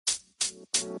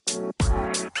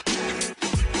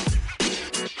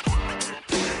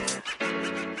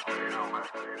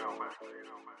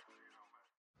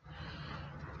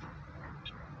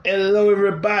Hello,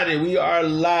 everybody. We are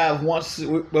live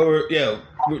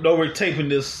we're taping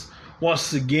this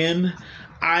once again.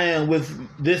 I am with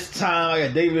this time. I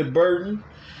got David Burton.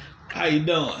 How you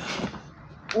doing?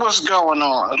 What's going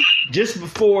on? Just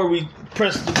before we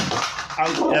press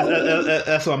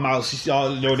that's my mouse.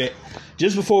 Y'all know that.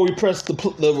 Just before we press the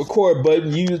record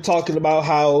button, you were talking about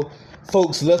how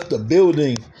folks left the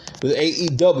building with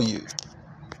AEW.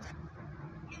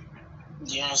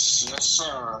 Yes,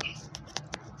 sir.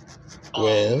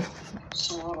 Well,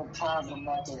 it's a little problem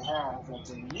that they have that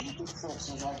they need to fix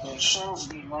is that their shows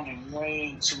be running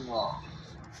way too long.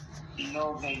 You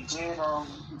know, they did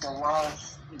the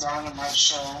live Dynamite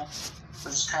show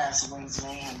this past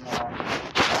Wednesday in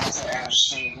Arthur Ashe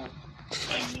Stadium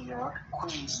in New York,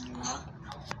 Queens, New York.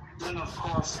 Then, of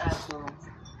course, after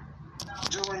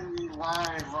doing the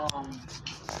live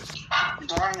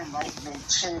Dynamite, they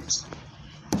taped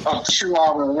a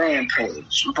 2-hour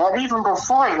Rampage. But even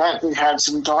before that, they had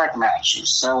some dark matches.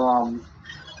 So,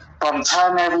 by the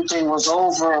time everything was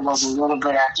over, it was a little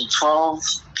bit after 12.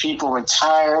 People were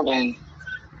tired, and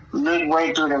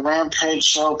midway through the Rampage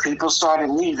show, people started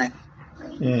leaving,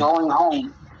 going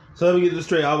home. So let me get this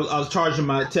straight. I was charging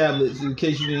my tablets in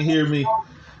case you didn't hear me.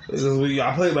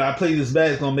 I play this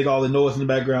back. It's gonna make all the noise in the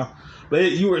background.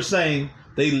 But you were saying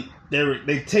they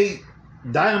taped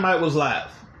Dynamite was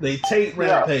live. They taped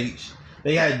Rampage. Yeah.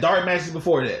 They had dark matches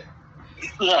before that.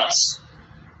 Yes.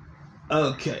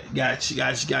 Okay,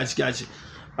 gotcha.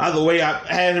 By the way, I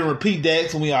had to repeat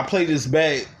that. So when I play this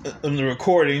back in the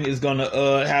recording, it's gonna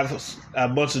have a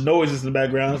bunch of noises in the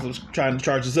background. So I was trying to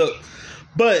charge this up,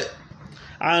 but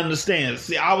I understand.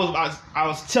 See, I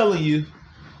was telling you.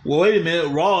 Well, wait a minute.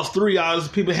 Raw's 3 hours.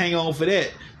 People hang on for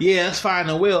that. Yeah, that's fine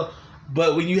and well.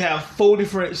 But when you have 4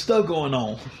 different stuff going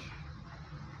on.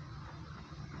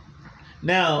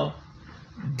 Now,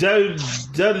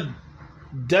 WWE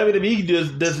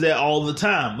does that all the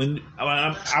time. When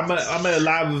I'm at a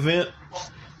live event,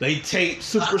 they tape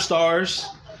superstars,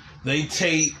 they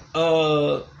tape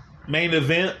main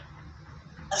event,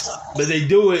 but they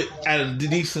do it at a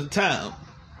decent time.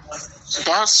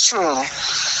 That's true.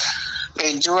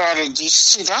 They do at a decent.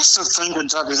 See, that's the thing with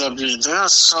WWE.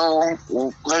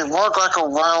 They work like a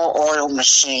well-oiled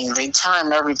machine. They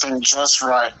time everything just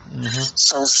right,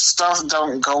 so stuff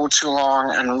don't go too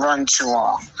long and run too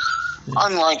long.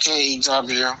 Unlike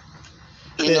AEW,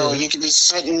 you know, you could be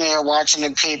sitting there watching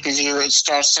the pay-per-view. It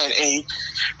starts at 8,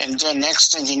 and then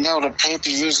next thing you know, the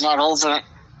pay-per-view's not over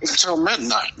until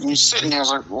midnight. And you're sitting there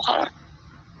like, what?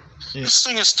 Yeah. This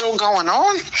thing is still going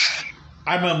on?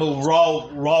 I remember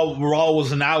Raw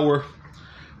was an hour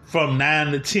from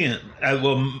 9 to 10. I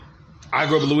grew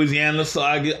up in Louisiana, so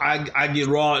I get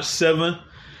Raw at 7.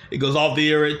 It goes off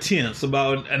the air at 10. It's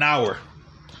about an hour.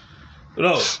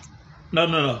 No.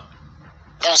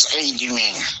 That's 8, you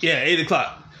mean? Yeah, 8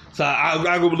 o'clock. So I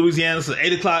grew up in Louisiana, so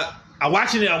 8 o'clock. I'm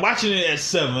watching it at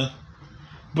 7,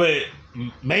 but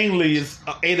mainly it's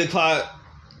 8 o'clock,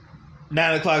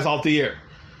 9 o'clock is off the air.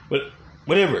 But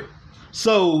whatever.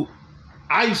 So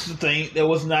I used to think there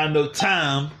was not enough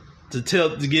time to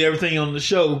get everything on the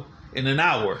show in an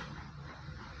hour.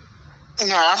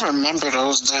 Yeah, I remember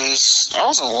those days. That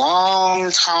was a long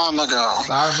time ago.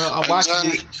 I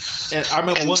watching it, and I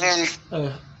remember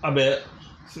I bet.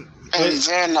 And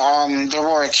then there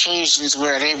were occasions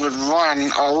where they would run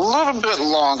a little bit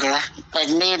longer, like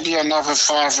maybe another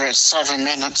 5 or 7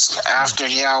 minutes after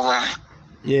the hour.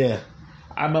 Yeah.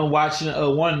 I remember watching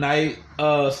one night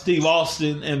Steve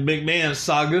Austin and McMahon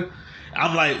saga.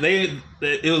 I'm like,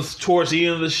 it was towards the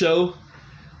end of the show.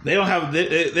 They don't have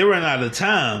they run out of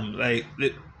time. Like,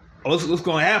 what's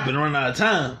going to happen? They run out of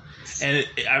time. And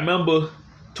I remember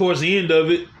towards the end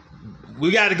of it,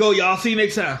 we got to go, y'all. See you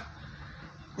next time.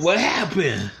 What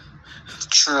happened?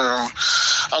 True.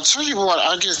 I'll tell you what,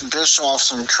 I give Bischoff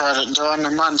some credit during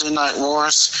the Monday Night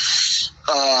Wars.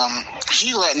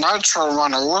 He let Nitro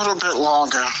run a little bit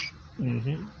longer.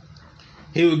 Mm-hmm.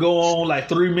 He would go on like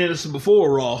 3 minutes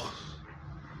before Raw.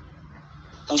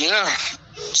 Yeah.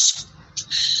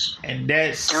 And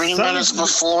that's 3 minutes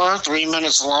before, 3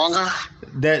 minutes longer.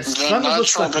 That son of a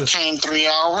sucker became 3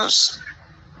 hours.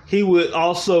 He would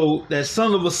also, that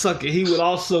son of a sucker, he would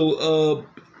also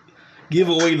give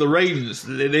away the ratings.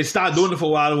 They stopped doing it for a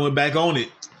while and went back on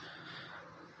it.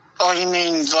 Oh, you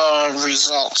mean the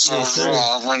results of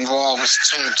Raw, when Raw was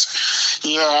taped?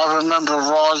 Yeah, I remember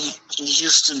Raw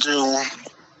used to do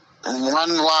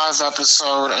one live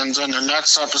episode, and then the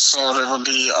next episode it will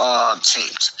be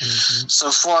taped. Mm-hmm.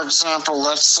 So, for example,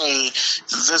 let's say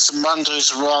this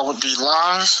Monday's Raw would be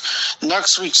live,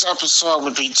 next week's episode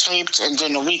would be taped, and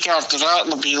then the week after that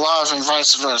would be live, and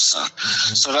vice versa.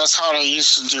 Mm-hmm. So that's how they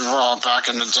used to do Raw back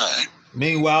in the day.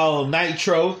 Meanwhile,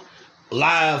 Nitro,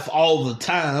 live all the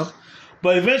time.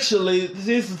 But eventually,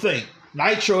 here's the thing.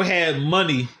 Nitro had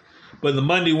money, but the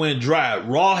money went dry.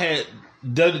 Raw had,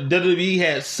 WWE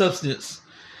had substance.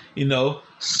 You know,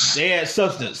 they had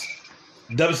substance.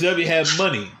 WCW had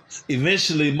money.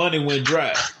 Eventually, money went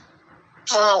dry.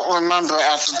 Well, remember,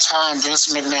 at the time,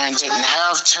 Vince McMahon didn't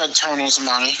have Ted Turner's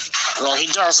money. Well, he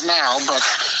does now, but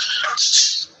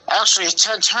actually,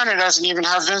 Ted Turner doesn't even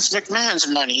have Vince McMahon's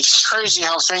money. It's crazy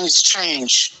how things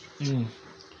change. Let me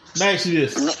ask you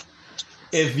this.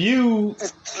 If you...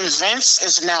 Vince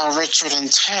is now richer than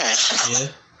Ted.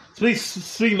 Yeah.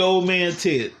 Speaking of old man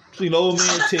Ted. Let me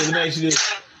ask you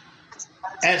this.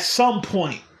 At some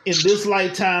point in this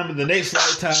lifetime, in the next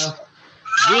lifetime,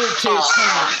 will Ted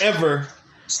Turner ever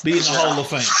be in the Hall of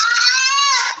Fame?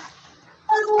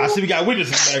 I see we got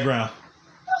witnesses in the background.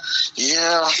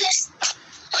 Yeah.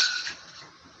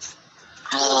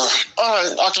 All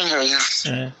right, I can hear you.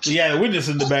 We had a witness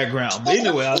in the background. But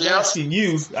anyway, I was asking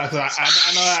you, I know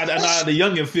how the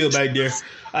youngin feel back there.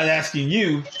 I was asking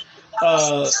you,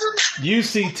 do you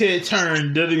see Ted Turner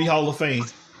in WWE Hall of Fame?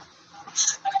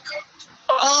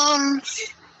 I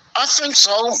think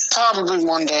so. Probably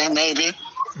one day, maybe.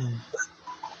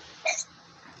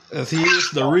 Because he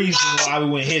is the reason why we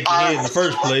went head to head in the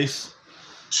first place.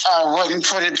 I wouldn't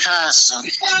put it past him.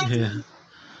 Yeah.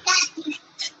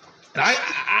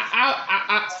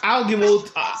 I'll give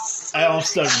old. I'm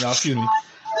stuttering, y'all. Excuse me.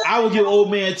 I will give old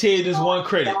man Ted this one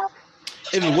credit.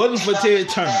 If it wasn't for Ted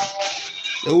Turner,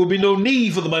 there would be no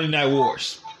need for the Monday Night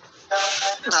Wars.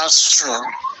 That's true.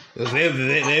 Because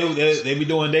they be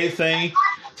doing their thing.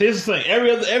 So here's the thing: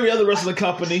 every other wrestling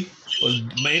company was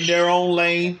in their own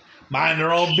lane, minding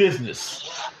their own business.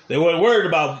 They weren't worried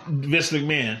about Vince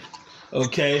McMahon.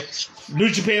 Okay, New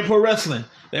Japan Pro Wrestling.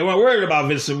 They weren't worried about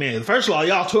Vince McMahon. First of all,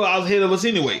 y'all 12 hours ahead of us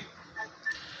anyway.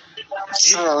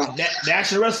 True.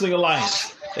 National Wrestling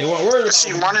Alliance. They weren't worried about.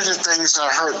 See, one of the things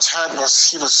that hurt Ted was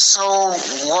he was so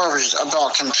worried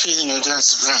about competing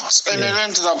against Vince, and it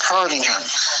ended up hurting him.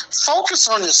 Focus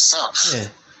on yourself. Yeah.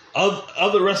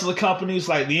 Other wrestling companies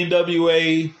like the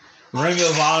NWA, Ring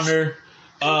of Honor.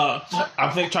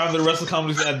 I think trying to the wrestling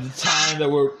companies at the time that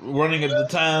were running at the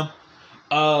time.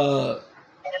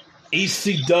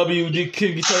 ECW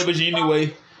couldn't get television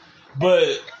anyway,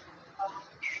 but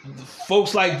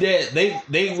folks like that,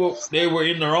 they were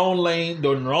in their own lane,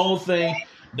 doing their own thing.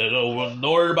 They don't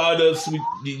worry about us. We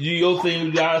do your thing,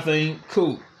 we do our thing.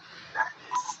 Cool.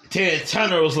 Ted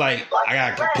Turner was like, I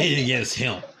gotta compete against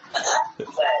him.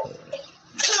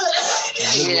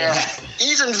 Yeah,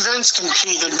 even Vince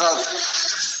competed, but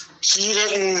he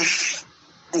didn't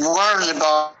worry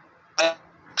about it.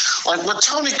 Like what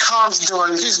Tony Khan's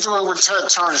doing, he's doing what Ted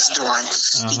Turner's doing.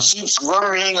 He keeps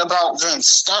worrying about Vince.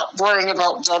 Stop worrying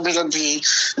about WWE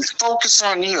and focus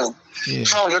on you. Yeah.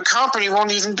 Hell, your company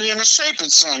won't even be in the shape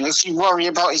it's in if you worry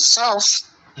about yourself.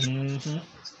 Mm-hmm.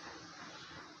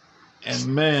 And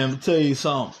man, let me tell you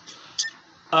something.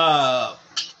 A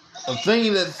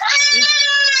thing that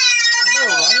I know,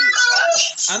 right?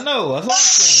 I know. That's what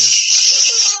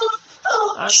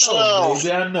I'm saying. I know,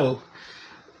 baby. I know.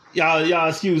 Y'all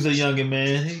excuse the youngin'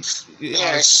 man.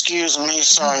 Yeah, excuse me.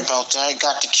 Sorry about that. I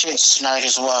got the kids tonight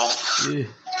as well. Yeah.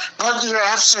 But you're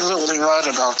absolutely right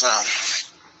about that.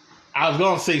 I was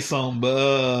gonna say something,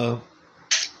 but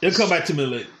it'll come back to me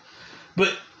later.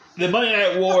 But the Monday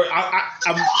Night War,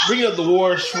 I'm bringing up the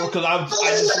wars because I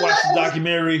just watched the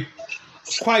documentary.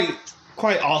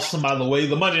 Quite awesome, by the way,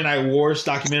 the Monday Night Wars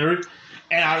documentary,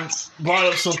 and I brought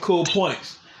up some cool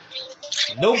points.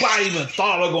 Nobody even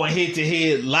thought of going head to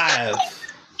head live,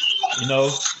 you know.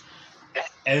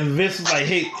 And Vince was like,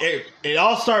 "Hey, it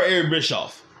all started Eric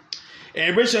Bischoff.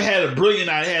 Eric Bischoff had a brilliant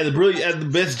idea, had the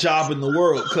best job in the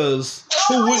world because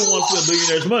who wouldn't want to spend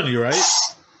billionaires' money, right?"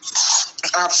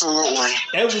 Absolutely.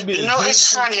 That would be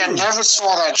it's funny. I never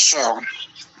saw that show.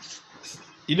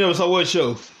 You never saw what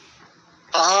show?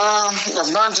 The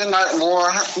Monday Night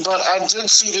War, but I did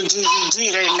see the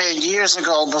DVD they made years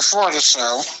ago before the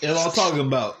show. That's what I'm talking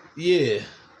about. Yeah.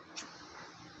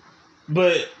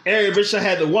 But Eric Bischoff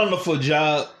had a wonderful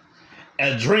job,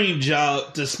 a dream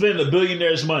job to spend a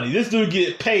billionaire's money. This dude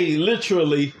get paid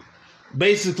literally,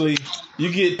 basically,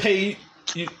 you get paid,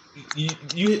 you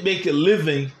make a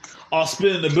living off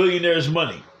spending a billionaire's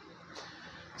money.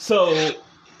 So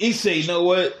he said, you know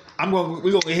what?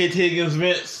 We're gonna hit against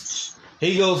Vince.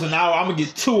 He goes an hour. I'm gonna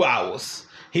get 2 hours.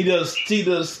 He does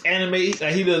anime.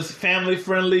 He does family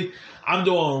friendly. I'm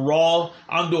doing raw.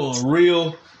 I'm doing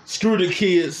real. Screw the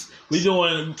kids. We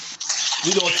doing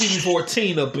TV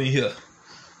 14 up in here.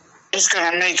 It's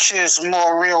gonna make kids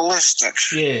more realistic.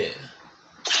 Yeah.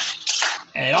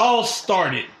 And it all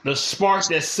started, the spark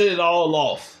that set it all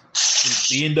off,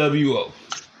 the NWO.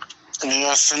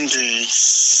 Yes, indeed.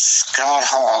 Scott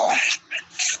Hall.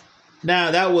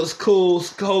 Now, that was cool.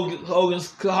 Hogan's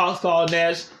called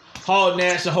Nash. Hall,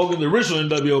 Nash, and Hogan, the original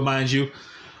NWO, mind you.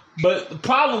 But the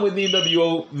problem with the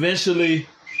NWO, eventually,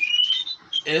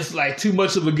 it's like too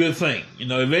much of a good thing. You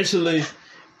know, eventually,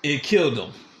 it killed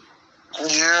them.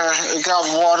 Yeah, it got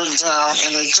watered down,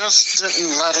 and they just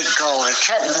didn't let it go. They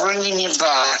kept bringing it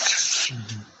back.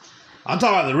 I'm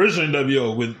talking about the original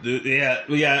NWO.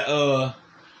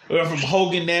 We went from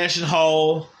Hogan, Nash, and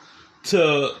Hall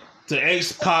to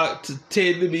X-Pac to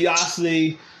Ted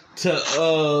DiBiase to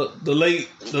the late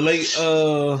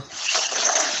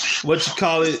what you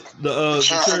call it, the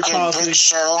third policy. Big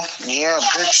Show, yeah,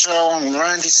 Big Show and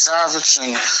Randy Savage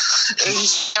and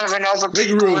 87 other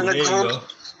people in the group.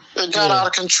 It got out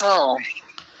of control.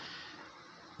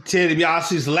 Ted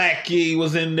DiBiase's lackey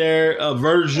was in there.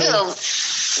 Virgil.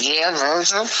 Yeah,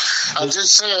 Virgil. I did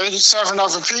say 87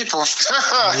 other people.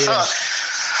 Yeah.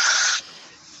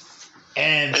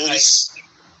 And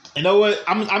you know what?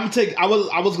 I'm gonna take. I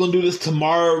was gonna do this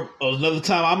tomorrow or another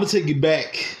time. I'm gonna take you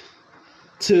back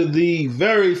to the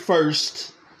very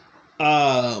first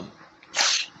pay-per-view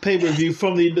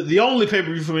from the only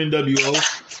pay-per-view from NWO,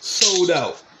 Sold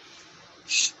Out.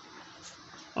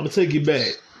 I'm gonna take you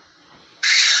back.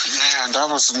 Man, that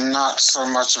was not so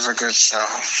much of a good show.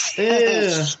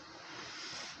 Yeah,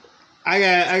 I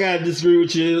gotta disagree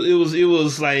with you. It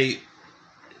was like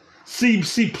C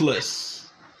plus.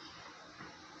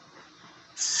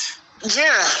 Yeah,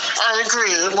 I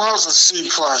agree. It was a C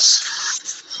plus.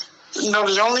 You know,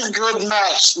 the only good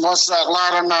match was that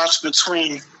ladder match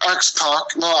between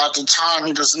X-Pac, well, at the time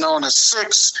he was known as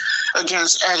Six,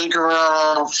 against Eddie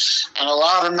Guerrero, and a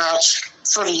ladder match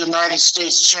for the United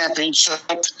States Championship.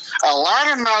 A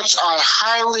ladder match I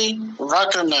highly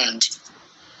recommend.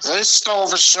 They stole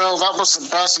the show. That was the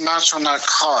best match on that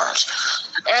card.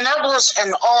 And that was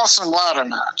an awesome ladder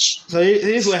match. So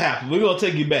here's what happened. We're going to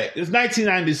take you back. It's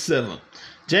 1997.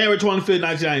 January 25th,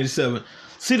 1997.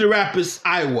 Cedar Rapids,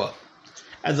 Iowa.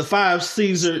 At the five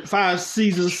season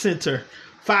center.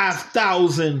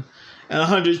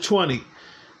 5,120.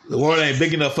 The world ain't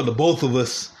big enough for the both of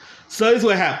us. So here's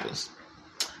what happens.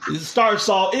 It starts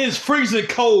off. It is freezing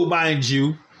cold, mind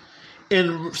you,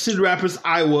 in Cedar Rapids,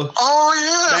 Iowa. Oh,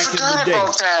 yeah, I forgot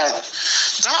about that.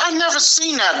 I've never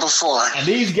seen that before. And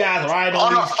these guys ride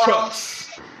on these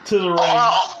trucks to the ring.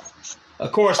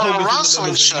 Of course, Hogan's in the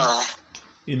limousine. Show.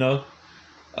 You know,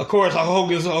 of course,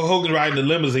 Hogan's riding the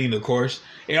limousine. Of course,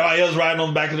 everybody else riding on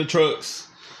the back of the trucks,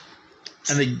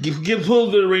 and they get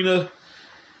pulled to the arena.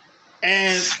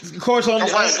 And of course, on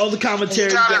the commentary,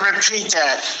 you gotta repeat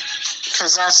that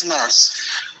because that's nuts.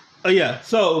 Oh yeah,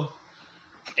 so.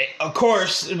 Of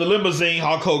course, in the limousine,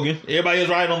 Hulk Hogan, everybody is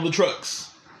riding on the trucks.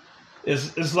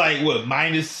 It's like, what,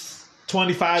 minus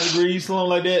 25 degrees, something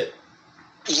like that?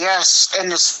 Yes,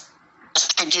 and it's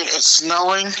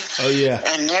snowing. Oh, yeah.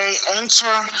 And they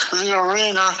enter the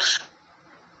arena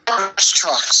garbage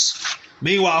trucks.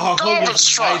 Meanwhile, Hulk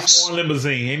Hogan's in a nice warm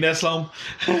limousine. Ain't that something?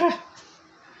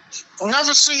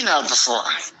 Never seen that before.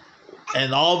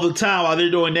 And all the time while they're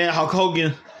doing that, Hulk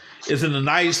Hogan is in a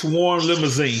nice warm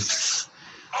limousine.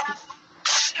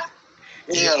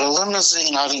 Yeah, the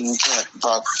limousine I didn't get,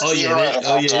 but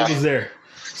it was there.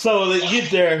 So they get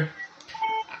there.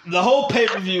 The whole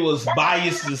pay-per-view was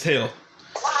biased as hell.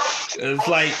 It's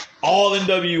like all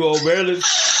NWO, very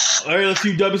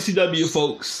few WCW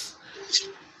folks.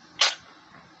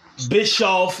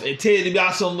 Bischoff and Ted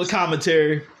DiBiase on the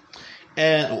commentary,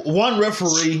 and one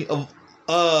referee of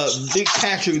Dick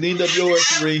Patrick, the NWO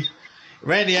referee.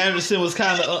 Randy Anderson was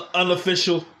kind of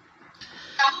unofficial.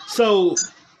 So.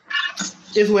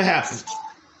 Here's what happened.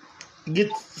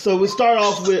 So we start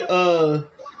off with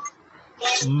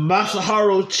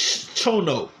Masahiro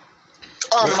Chono.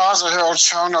 Oh, Masahiro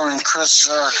Chono and Chris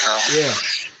Jericho. Yeah.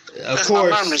 Of if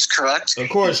course. my memory's correct. Of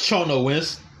course, Chono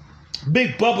wins.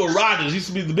 Big Bubba Rogers used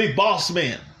to be the big boss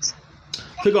man.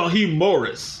 Took on Hugh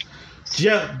Morris.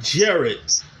 Jeff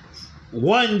Jarrett. A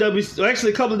couple of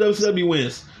WCW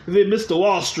wins. Then Mr.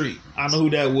 Wall Street. I know who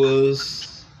that was.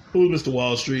 Who was Mr.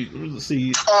 Wall Street? Let's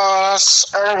see.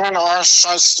 Erwin R.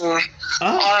 Shyster,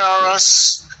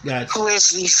 IRS. Gotcha. Who is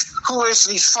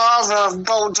the father of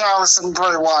Bo Dallas and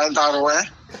Bray Wyatt, by the way.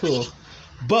 Cool.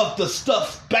 Buff the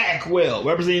Stuff Backwell,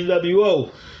 representing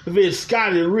NWO. Defeated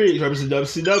Scotty Riggs, representing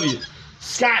WCW.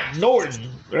 Scott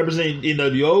Norton, representing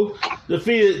NWO.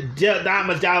 Defeated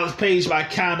Diamond Dallas Page by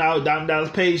count out. Diamond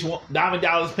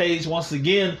Dallas Page once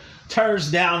again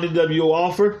turns down the NWO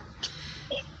offer.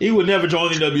 He would never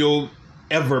join NWO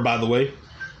ever, by the way.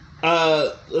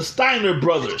 The Steiner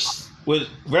brothers, with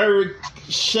very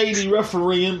shady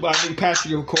refereeing by Nick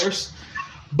Patrick, of course.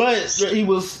 But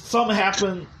something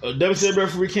happened. A WCW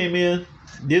referee came in,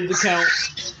 did the count,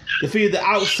 defeated the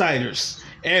Outsiders.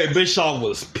 Eric Bischoff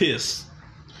was pissed.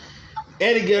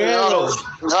 Eddie Guerrero.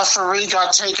 Referee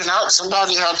got taken out.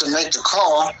 Somebody had to make the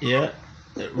call. Yeah.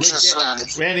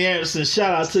 Randy Anderson,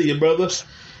 shout out to you, brother.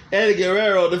 Eddie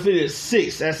Guerrero defeated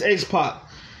Six. That's X-Pac.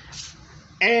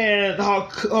 And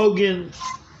Hulk Hogan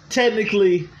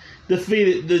technically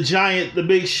defeated the Giant, the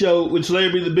Big Show, which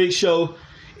later be the Big Show.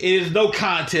 It is no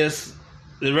contest.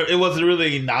 It wasn't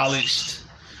really acknowledged.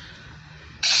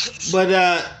 But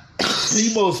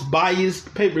the most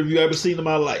biased pay-per-view I've ever seen in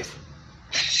my life.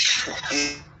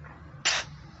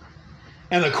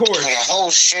 And of course, the whole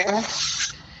show.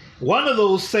 One of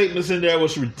those statements in there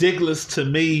was ridiculous to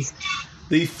me.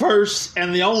 The first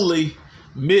and the only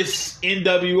Miss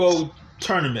NWO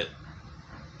tournament.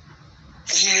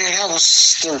 Yeah, that was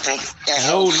stupid.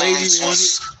 No lady won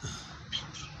it.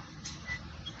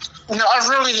 No, I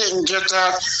really didn't get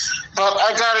that. But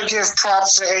I gotta give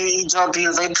props to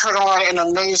AEW. They put on an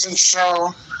amazing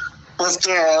show with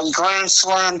their Grand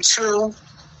Slam 2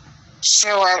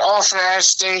 show at Arthur Ashe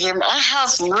Stadium. I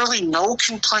have really no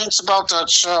complaints about that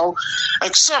show,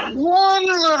 except one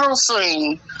little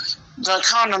thing that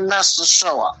kind of messed the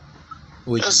show up.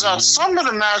 Is that some of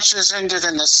the matches ended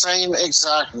in the same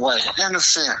exact way.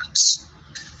 Interference.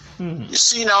 You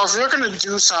see, now, if you're going to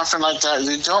do something like that,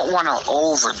 you don't want to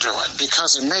overdo it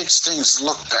because it makes things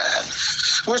look bad,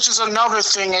 which is another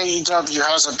thing AEW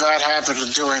has a bad habit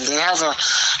of doing. They have a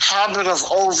habit of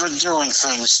overdoing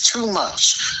things too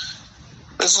much.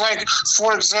 It's like,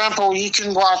 for example, you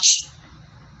can watch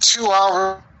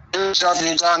 2-hour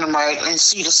AEW Dynamite and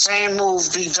see the same move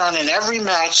be done in every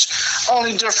match.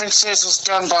 Only difference is it's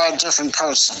done by a different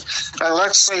person.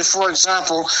 Let's say, for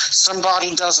example,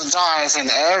 somebody does a dive in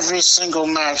every single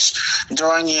match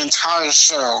during the entire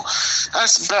show.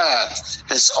 That's bad.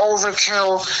 It's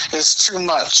overkill. It's too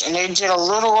much. And they did a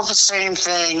little of the same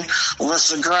thing with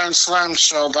the Grand Slam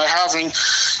show by having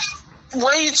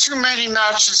way too many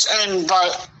matches end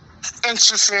by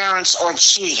interference or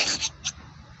cheating.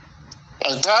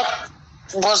 And that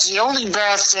was the only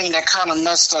bad thing that kind of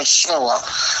messed that show up.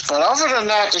 But other than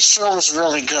that, the show was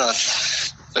really good.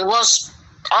 It was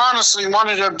honestly one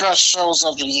of their best shows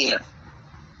of the year.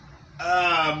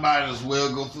 Might as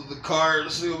well go through the card.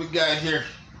 Let's see what we got here.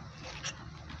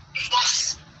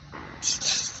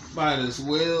 Might as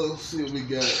well see what we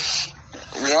got.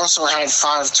 We also had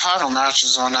 5 title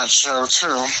matches on that show,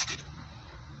 too.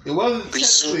 It wasn't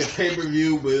technically a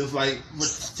pay-per-view, but it was like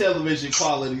for television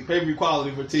quality, pay-per-view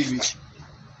quality for TV.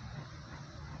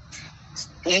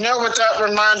 You know what that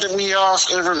reminded me of?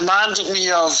 It reminded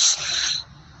me of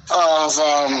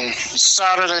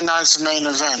Saturday Night's Main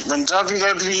Event. When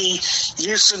WWE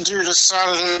used to do the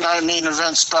Saturday Night Main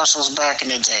Event specials back in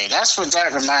the day. That's what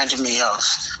that reminded me of.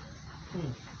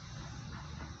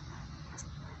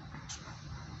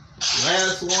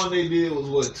 Last one they did was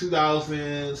what,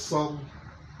 2000 something?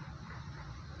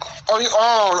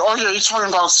 Oh, yeah, you're talking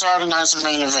about Saturday Night's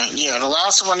Main Event. Yeah, the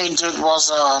last one they did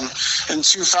was in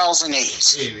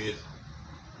 2008. Yeah.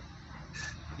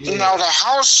 You know, the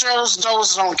house shows,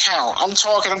 those don't count. I'm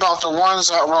talking about the ones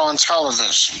that were on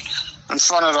television in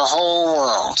front of the whole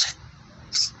world.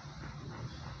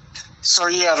 So,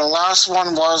 yeah, the last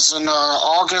one was in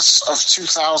August of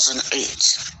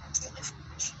 2008.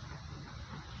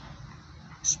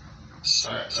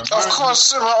 Of course,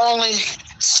 there were only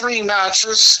 3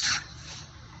 matches.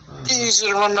 Easy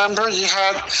to remember. You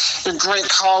had the Great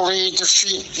Khali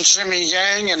defeat Jimmy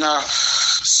Yang in a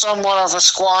somewhat of a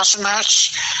squash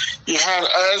match. You had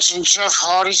Edge and Jeff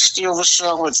Hardy steal the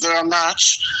show with their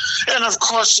match. And, of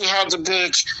course, you had the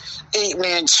big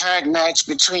 8-man tag match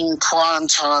between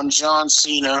Primetime John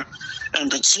Cena and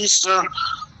Batista,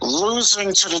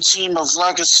 losing to the team of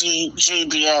Legacy,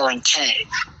 JBL, and Kane.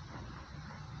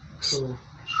 Cool.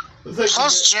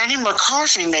 Plus, Jenny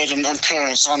McCarthy made an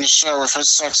appearance on the show with her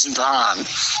sexy behind.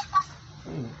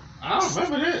 I don't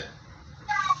remember that.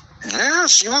 Yeah,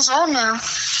 she was on there.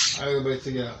 I'll go back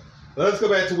to that. Let's go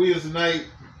back to Wheels Tonight.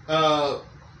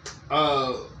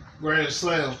 Grand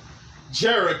Slam.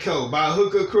 Jericho by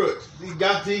hook or crook. He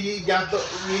got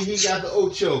the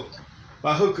Ocho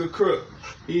by hook or crook.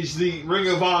 He's the Ring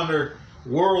of Honor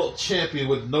world champion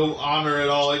with no honor at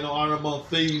all. Ain't no honor among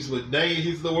thieves, but dang,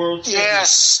 he's the world champion.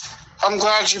 Yes, I'm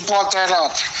glad you brought that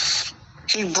up.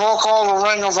 He broke all the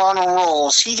Ring of Honor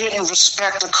rules. He didn't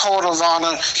respect the Code of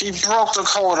Honor. He broke the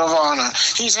Code of Honor.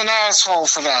 He's an asshole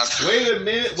for that. Wait a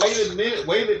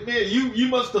minute. You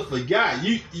must have forgot.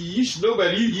 You should know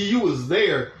better. You was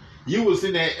there. You was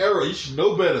in that era. You should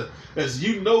know better. As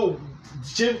you know,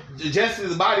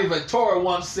 Jesse's Body Ventura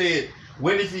once said,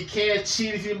 "Win if you can,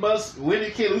 cheat if you must. Win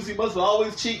if you can, lose if you must, but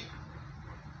always cheat."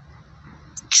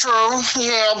 True,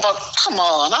 yeah, but come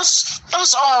on, that's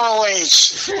ROH.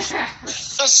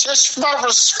 It's about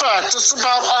respect. It's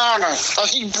about honor.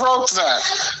 He broke that.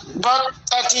 But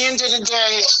at the end of the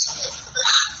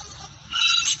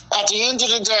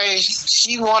day,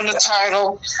 he won the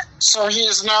title, so he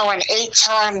is now an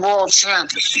 8-time world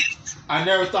champion. I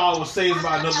never thought I would say this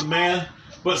about another man,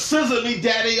 but Scissor Me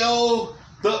Daddy-O,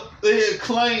 the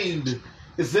Acclaimed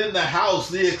is in the house.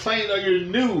 The Acclaimed are your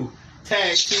new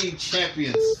tag team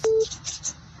champions.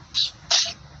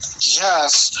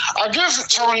 Yes, I give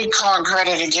Tony Khan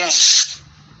credit again,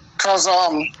 because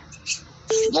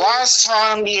last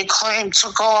time the Acclaim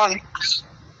took on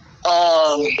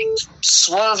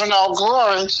Swerve and All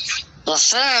Glory, the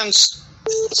fans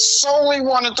solely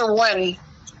wanted to win.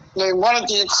 They wanted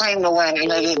the Acclaim to win,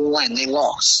 and they didn't win. They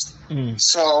lost.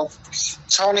 So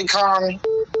Tony Khan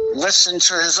listened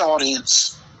to his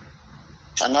audience.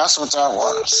 And that's what that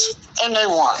was. And they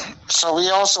won. So we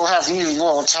also have new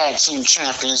World Tag Team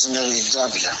Champions in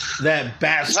AEW. That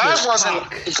bastard That wasn't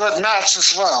Pac. a good match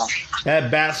as well.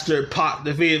 That bastard Pac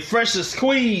defeated Fresh as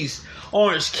Squeeze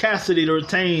Orange Cassidy to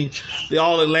retain the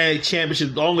All-Atlantic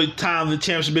Championship. The only time the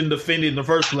championship been defended in the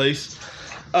first place.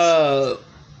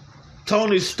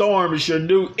 Toni Storm is your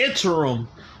new interim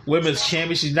women's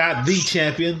champion. She's not the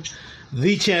champion.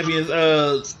 The champion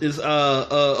is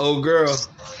old girl.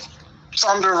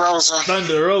 Thunder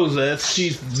Rosa.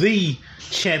 She's the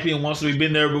champion once we've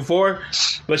been there before.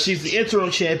 But she's the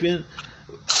interim champion.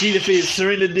 She defeated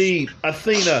Serena Deeb,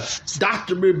 Athena,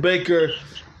 Dr. Britt Baker.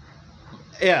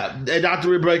 Yeah, Dr.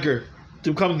 Britt Baker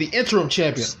to become the interim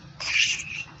champion.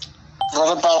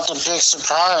 What about the big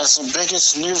surprise, the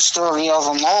biggest news story of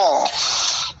them all?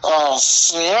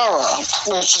 Sierra,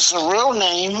 which is the real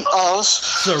name of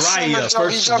Soraya,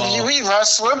 first of all. WWE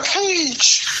wrestler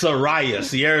Paige. Soraya.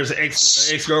 Sierra's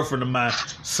ex-girlfriend of mine.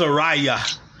 Soraya.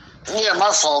 Yeah,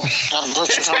 my fault. I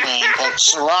butchered her name. But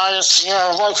Soraya,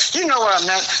 Sierra, well, you know what I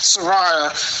meant.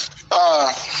 Soraya.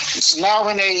 It's now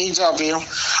in AEW.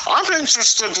 I'm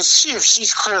interested to see if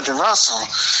she's cleared to wrestle.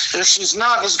 If she's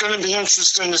not, it's going to be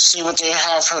interesting to see what they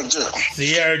have her do.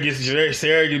 Sierra gives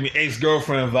me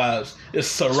ex-girlfriend vibes. It's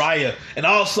Soraya. And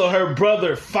also her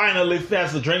brother finally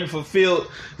has the dream fulfilled,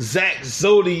 Zack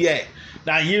Zodiac.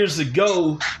 Now, years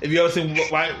ago, if you ever seen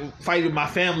Fight With My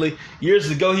Family, years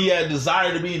ago he had a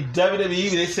desire to be in WWE.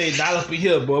 They say, not up in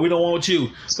here, boy. We don't want you.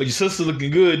 But your sister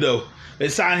looking good, though. They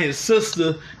signed his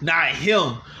sister, not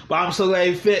him. But I'm so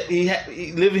glad he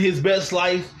living his best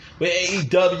life with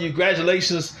AEW.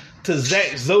 Congratulations to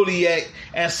Zack Zodiac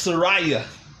and Soraya.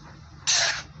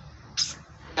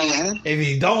 Mm-hmm. If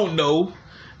you don't know,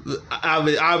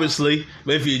 obviously,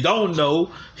 but if you don't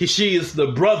know, she is the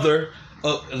brother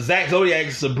of Zack Zodiac.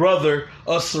 Is the brother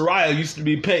of Soraya. Used to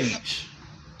be Paige.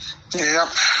 Yep.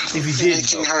 If you did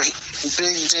making her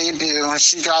big debut, and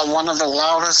she got one of the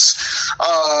loudest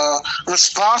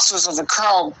responses of the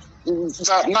crowd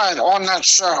that night on that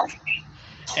show.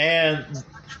 And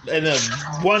a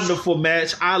wonderful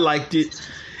match. I liked it.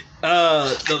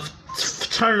 The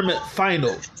tournament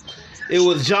final. It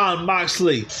was Jon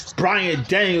Moxley, Bryan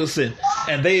Danielson,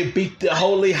 and they beat the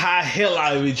holy high hell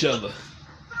out of each other.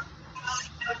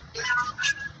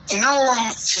 You know,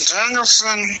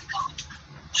 Danielson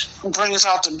brings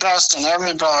out the best in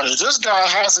everybody. This guy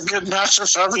has a good match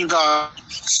with everybody.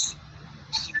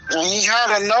 And he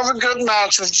had another good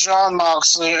match with Jon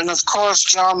Moxley, and of course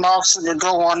Jon Moxley would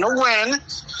go on to win.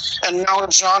 And now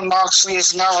Jon Moxley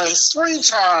is now a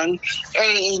 3-time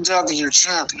AEW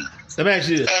champion.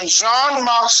 And Jon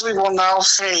Moxley will now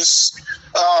face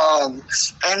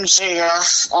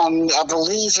MJF on, I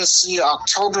believe it's the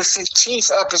October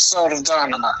 15th episode of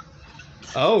Dynamite.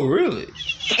 Oh, really?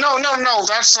 No,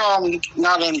 that's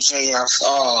not MJF.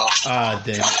 Damn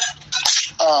it.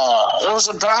 It was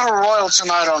a battle royal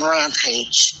tonight on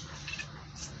Rampage.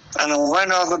 And the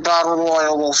winner of the Battle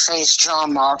Royal will face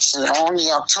Jon Moxley on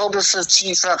the October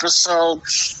 15th episode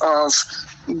of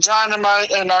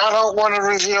Dynamite. And I don't want to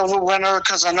reveal the winner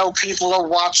because I know people are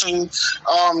watching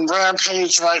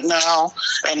Rampage right now,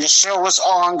 and the show is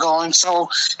ongoing. So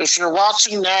if you're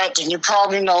watching that, then you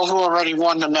probably know who already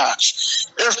won the match,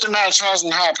 if the match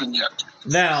hasn't happened yet.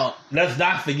 Now, let's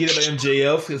not forget about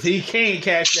MJF, because he can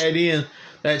cash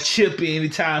that chip in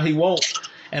anytime he wants,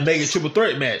 and make a triple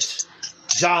threat match.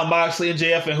 Jon Moxley,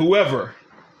 MJF, and whoever.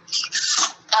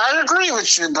 I agree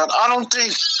with you, but I don't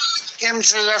think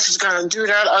MJF is going to do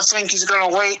that. I think he's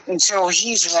going to wait until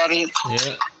he's ready.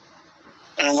 Yeah.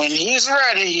 And when he's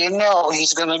ready, you know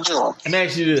he's going to do it. Let me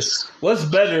ask you this. What's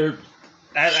better,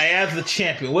 as a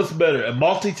champion, what's better, a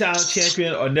multi-time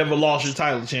champion or never lost your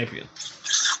title champion?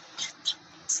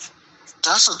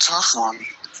 That's a tough one.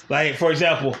 Like, for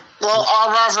example... Well,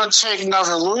 I'd rather take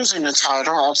never losing the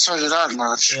title, I'll tell you that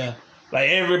much. Yeah. Like,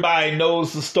 everybody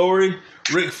knows the story.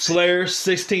 Ric Flair,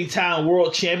 16-time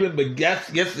world champion, but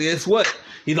guess what?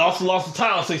 He's also lost the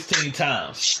title 16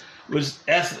 times. Which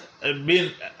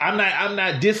I'm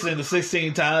not dissing the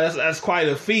 16 times. That's quite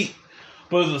a feat.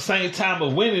 But at the same time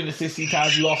of winning the 16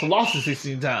 times, you also lost it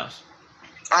 16 times.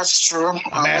 That's true.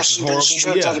 Unless you've been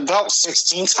stripped of the belt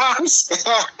 16 times.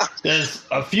 There's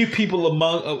a few people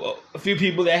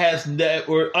that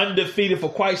were undefeated for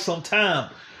quite some time.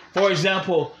 For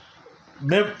example,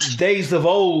 days of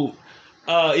old,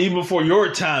 even before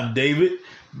your time, David,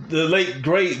 the late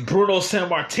great Bruno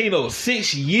Sammartino,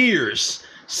 6 years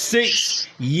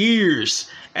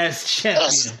as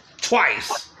champion,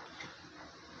 twice.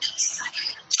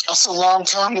 That's a long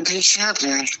time to be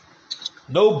champion.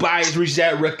 Nobody's reached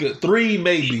that record. 3,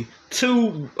 maybe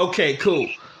 2. Okay, cool.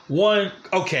 1,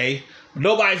 okay.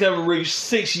 Nobody's ever reached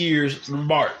 6 years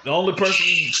mark. The only person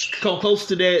come close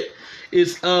to that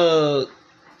is Bob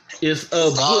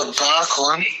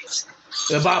Backlund.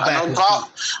 Bob Backlund.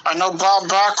 I know Bob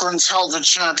Backlund's held the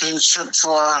championship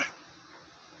for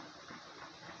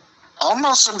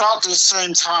almost about the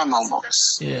same time,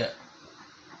 almost. Yeah.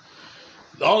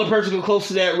 The only person who close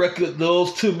to that record,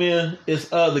 those two men, is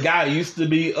the guy who used to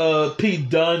be Pete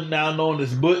Dunne, now known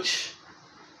as Butch.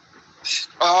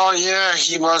 Oh yeah,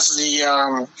 he was the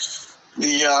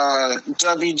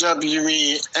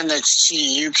WWE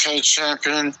NXT UK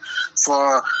champion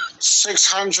for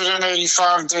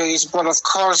 685 days, but of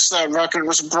course that record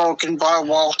was broken by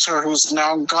Walter, who's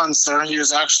now Gunther. He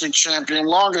was actually champion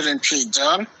longer than Pete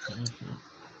Dunne. Mm-hmm.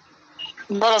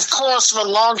 But of course, the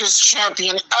longest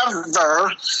champion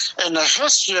ever in the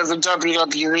history of the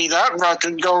WWE, that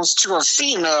record goes to a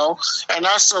female, and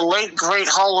that's the late great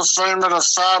Hall of Famer, the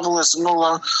Fabulous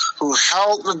Moolah, who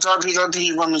held the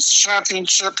WWE Women's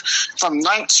Championship from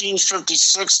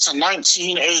 1956 to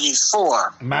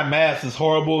 1984. My math is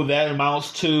horrible. That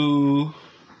amounts to...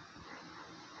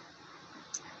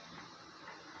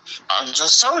 I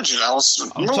just told you that was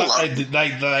Moolah. Like the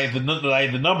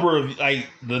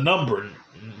number,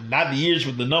 not the years,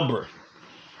 but the number.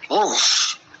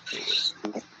 Oof.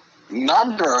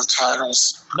 Number of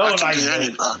titles. No, like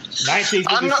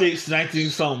 1956, 19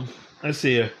 something. Let's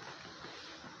see here.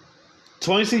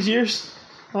 26 years,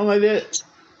 something like that.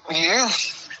 Yeah.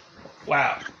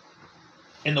 Wow.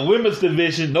 In the women's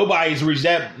division, nobody's reached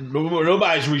that.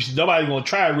 Nobody's gonna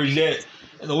try to reach that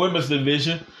in the women's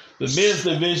division. The men's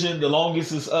division, the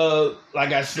longest is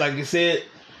like I said,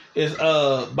 is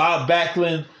Bob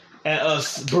Backlund and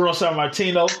Bruno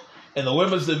Sammartino. In the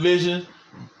women's division,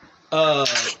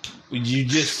 you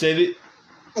just said it.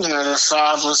 Yeah, the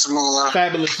Fabulous Moolah.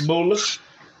 Fabulous Moolah.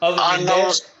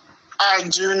 I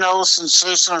do know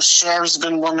Sensational Sherry's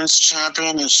been women's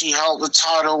champion, and she held the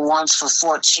title once for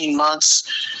 14 months.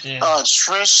 Yeah.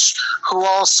 Trish, who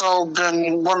also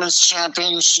been women's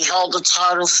champion, she held the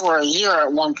title for a year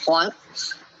at one point.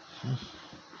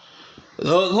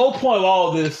 The whole point of all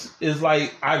of this is,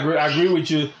 like, I agree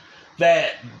with you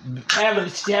that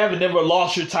having never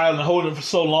lost your title and holding it for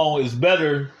so long is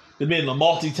better than being a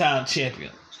multi-time champion.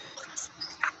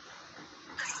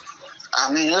 I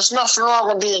mean, there's nothing wrong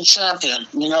with being champion.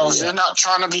 You know, if you're not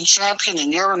trying to be champion,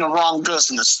 and you're in the wrong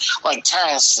business, like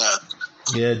Taz said.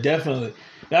 Yeah, definitely.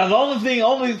 Now, the only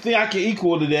thing I can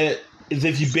equal to that is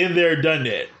if you've been there, done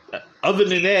that. Other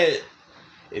than that,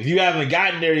 if you haven't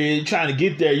gotten there, you're trying to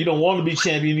get there, you don't want to be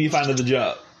champion, you need to find another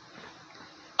job.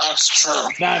 That's true.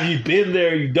 Now, if you've been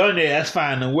there, you've done that, that's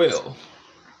fine and well.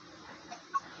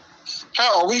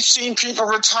 Hell, we've seen people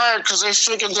retire because they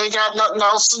figured they got nothing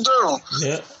else to do.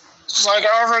 Yeah. It's like,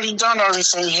 I already done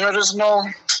everything here. There's no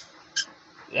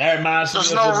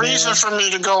reason for me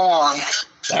to go on.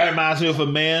 That reminds me of a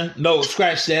man. No,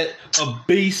 scratch that. A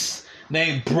beast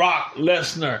named Brock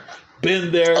Lesnar.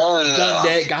 Been there, yeah. done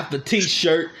that, got the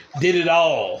t-shirt, did it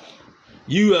all.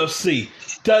 UFC,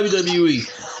 WWE,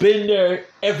 been there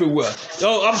everywhere.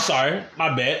 Oh, I'm sorry,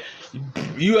 my bad.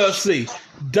 UFC,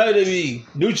 WWE,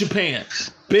 New Japan,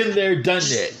 been there, done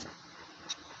that.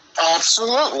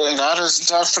 Absolutely, that is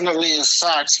definitely a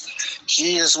fact.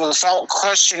 He is without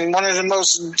question one of the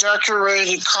most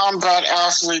decorated combat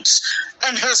athletes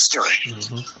in history.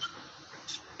 Mm-hmm.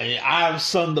 And I've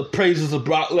sung the praises of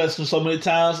Brock Lesnar so many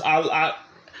times. I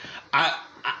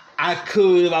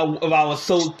could, if I was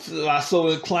so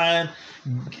inclined,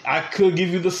 I could give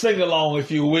you the sing along,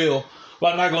 if you will.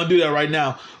 But I'm not going to do that right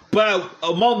now. But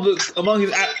among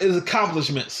his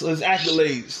accomplishments, his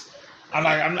accolades, I'm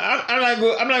not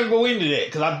gonna go into that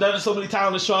because I've done it so many times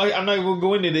on the show. I'm not gonna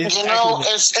go into this. You know,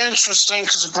 it's interesting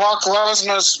because Brock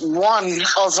Lesnar's one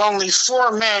of only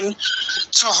 4 men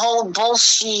to hold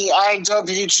both the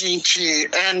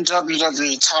IWGP and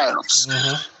WWE titles.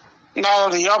 Mm-hmm. Now,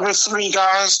 the other 3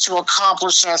 guys to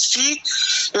accomplish that feat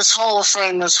is Hall of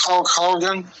Famers Hulk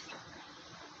Hogan,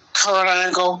 Kurt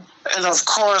Angle, and of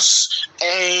course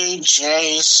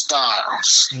AJ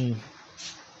Styles. Mm.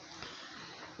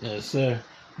 Yes, sir.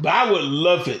 But I would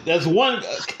love it. There's one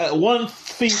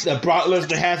feat that Brock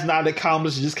Lesnar has not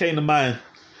accomplished. It just came to mind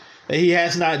that he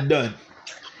has not done.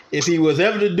 If he was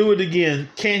ever to do it again,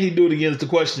 can he do it again? Is the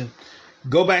question.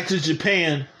 Go back to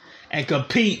Japan and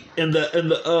compete in the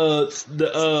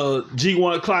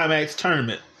G1 Climax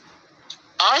tournament.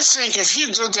 I think if he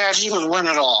did that, he would win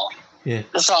it all. Yeah,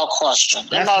 without question.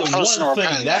 That's the one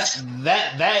thing.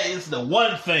 That is the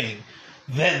one thing.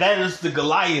 That is the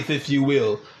Goliath, if you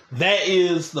will. That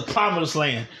is the promised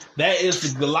land. That is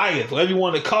the Goliath, whatever you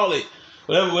want to call it,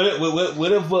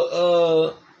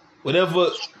 whatever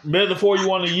metaphor you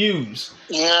want to use.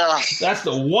 Yeah, that's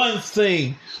the one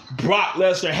thing Brock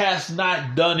Lesnar has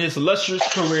not done in his illustrious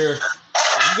career.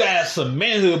 You gotta have some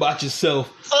manhood about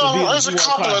yourself. There's a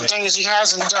couple of things he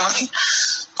hasn't done.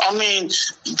 I mean,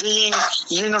 being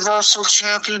Universal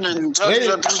Champion and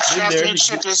WWE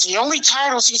Championship is the only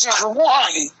titles he's ever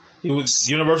won. He was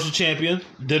Universal Champion,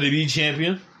 WWE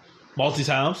Champion,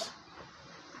 multi-times.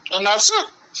 And that's it.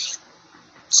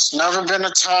 It's never been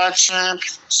a tag champ.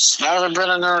 It's never been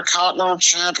an Intercontinental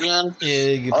Champion.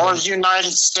 Or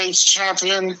United States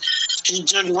Champion. He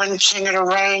did win King of the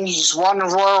Ring. He's won the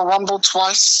Royal Rumble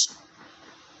twice.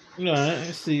 No,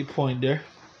 I see your point there.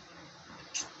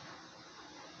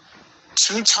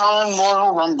 2-time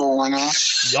Royal Rumble winner.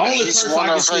 The only person I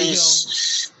can see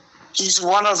he's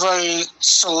one of a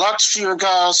select few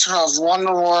guys who have won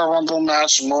the Royal Rumble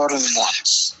match more than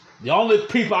once. The only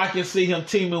people I can see him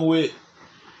teaming with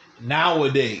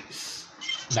nowadays,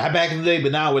 not back in the day,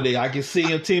 but nowadays, I can see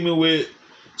him teaming with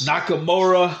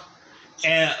Nakamura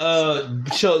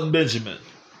and Shelton Benjamin.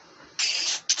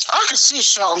 I can see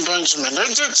Shelton Benjamin.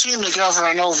 They did team together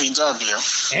in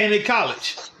OVW. And in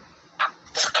college.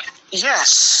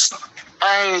 Yes.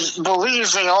 I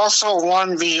believe they also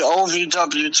won the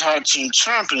OVW Tag Team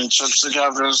Championships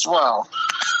together as well.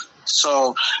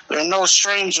 So they're no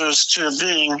strangers to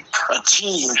being a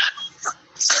team.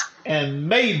 And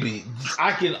maybe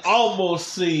I can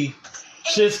almost see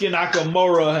Shinsuke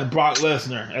Nakamura and Brock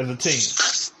Lesnar as a team.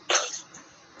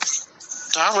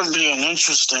 That would be an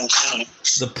interesting thing.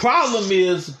 The problem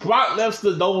is Brock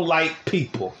Lesnar don't like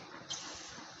people.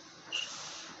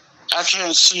 I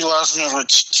can't see Lesnar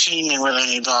teaming with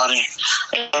anybody.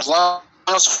 As long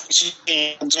as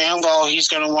damn well he's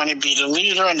going to want to be the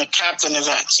leader and the captain of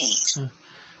that team.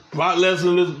 Brock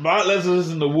Lesnar lives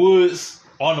in the woods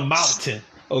on the mountain.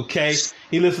 Okay,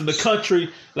 he lives in the country.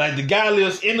 Like the guy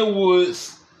lives in the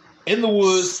woods, on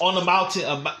the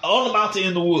mountain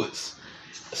in the woods,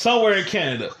 somewhere in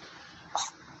Canada.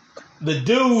 The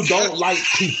dude don't like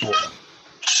people.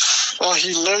 Well,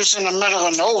 he lives in the middle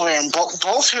of nowhere, and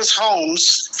both his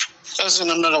homes is in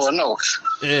the middle of nowhere.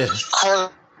 Yeah. Of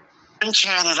course, in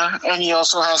Canada, and he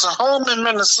also has a home in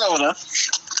Minnesota.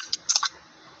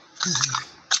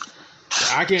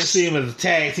 I can't see him as a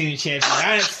tag team champion.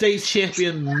 United States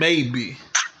champion, maybe.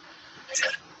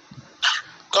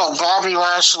 Oh, Bobby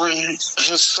Lashley,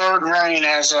 his third reign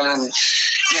as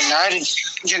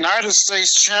United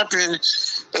States champion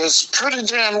is pretty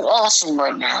damn awesome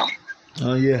right now.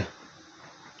 Oh, yeah.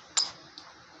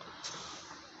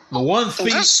 The one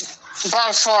feat...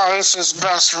 By far, it's his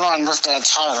best run with that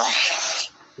title.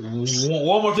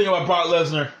 One more thing about Brock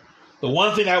Lesnar. The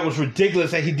one thing that was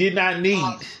ridiculous that he did not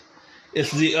need is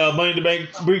the Money in the Bank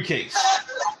briefcase.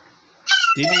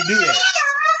 Didn't he do that?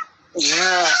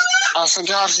 Yeah, I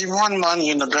forgot he won Money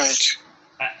in the Bank.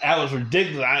 That was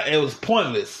ridiculous. It was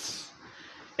pointless.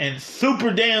 And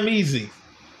super damn easy.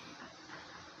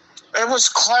 It was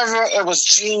clever, it was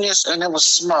genius, and it was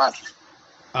smart.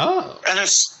 Oh. And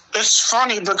it's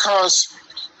funny because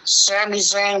Sami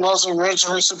Zayn was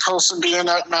originally supposed to be in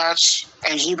that match,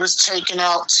 and he was taken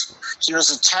out. He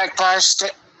was attacked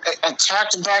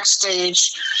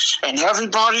backstage, and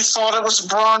everybody thought it was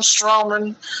Braun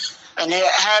Strowman. And they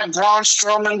had Braun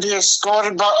Strowman be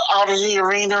escorted out of the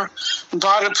arena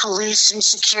by the police and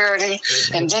security.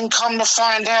 Mm-hmm. And then come to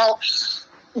find out,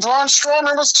 Braun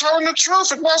Strowman was telling the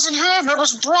truth. It wasn't him. It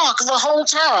was Brock the whole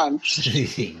time.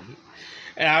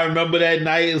 And I remember that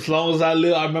night. As long as I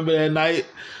live, I remember that night.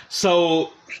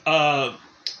 So, I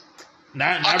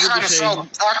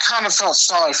kind of felt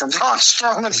sorry for Braun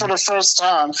Strowman for the first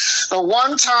time. The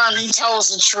one time he tells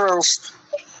the truth,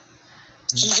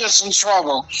 he gets in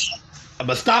trouble.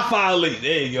 Mustafa Ali,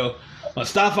 there you go.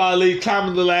 Mustafa Ali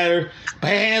climbing the ladder, my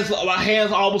hands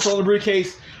almost on the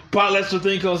briefcase. Brock Lesnar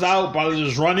thing comes out. Brock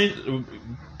Lesnar's running.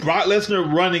 Brock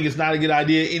Lesnar running is not a good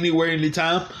idea anywhere,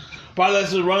 anytime. Brock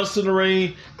Lesnar runs to the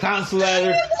ring, climbs the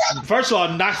ladder. First of all,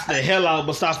 knocks the hell out of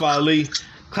Mustafa Ali.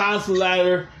 Climbs the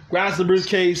ladder, grabs the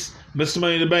briefcase, Mr.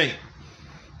 Money in the Bank.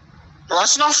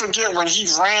 Let's not forget when he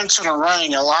ran to the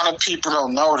ring, a lot of people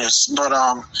don't notice, but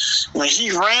when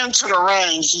he ran to the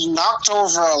ring, he knocked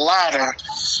over a ladder,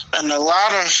 and the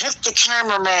ladder hit the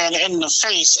cameraman in the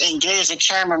face and gave the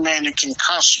cameraman a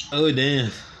concussion. Oh,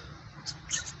 damn.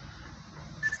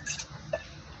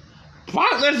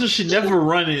 Brock Lesnar should never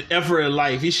run it ever in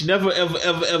life. He should never,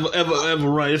 ever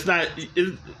run.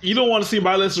 You don't want to see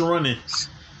Brock Lesnar running.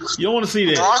 You don't want to see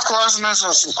that. Brock Lesnar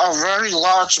is a very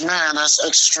large man that's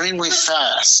extremely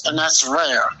fast, and that's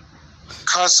rare.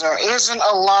 Because there isn't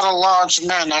a lot of large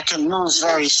men that can move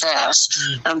very fast.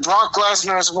 And Brock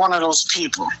Lesnar is one of those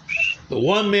people. The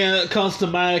one man that comes to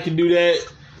mind that can do that,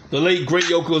 the late, great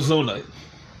Yokozuna.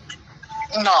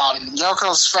 No,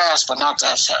 Yoko's fast, but not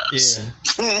that fast.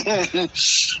 Yeah.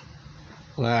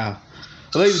 Wow.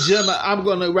 Ladies and gentlemen, I'm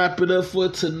going to wrap it up for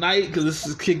tonight because this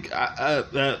is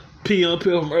PM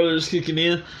Pill from earlier is kicking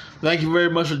in. Thank you very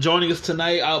much for joining us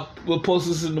tonight. We'll post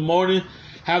this in the morning.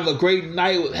 Have a great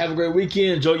night. Have a great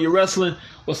weekend. Enjoy your wrestling.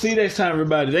 We'll see you next time,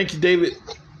 everybody. Thank you, David.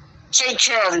 Take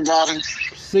care, everybody.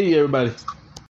 See you, everybody.